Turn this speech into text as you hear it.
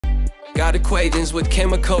Got equations with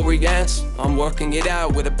chemical reactions. I'm working it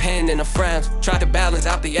out with a pen and a frown. Try to balance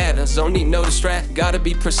out the atoms, don't need no distract. Gotta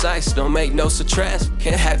be precise, don't make no subtract.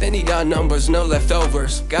 Can't have any odd numbers, no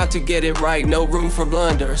leftovers. Got to get it right, no room for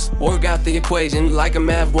blunders. Work out the equation like a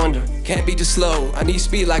math wonder. Can't be too slow, I need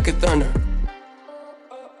speed like a thunder.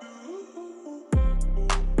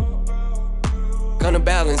 Gonna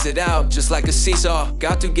balance it out just like a seesaw.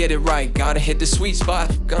 Got to get it right, gotta hit the sweet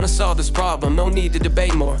spot. Gonna solve this problem, no need to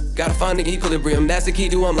debate more. Gotta find the equilibrium, that's the key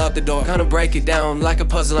to unlock the door. Gonna break it down like a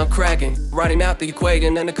puzzle I'm cracking. Writing out the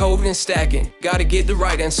equation and the code and stacking. Gotta get the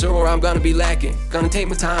right answer or I'm gonna be lacking. Gonna take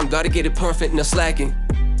my time, gotta get it perfect, no slacking.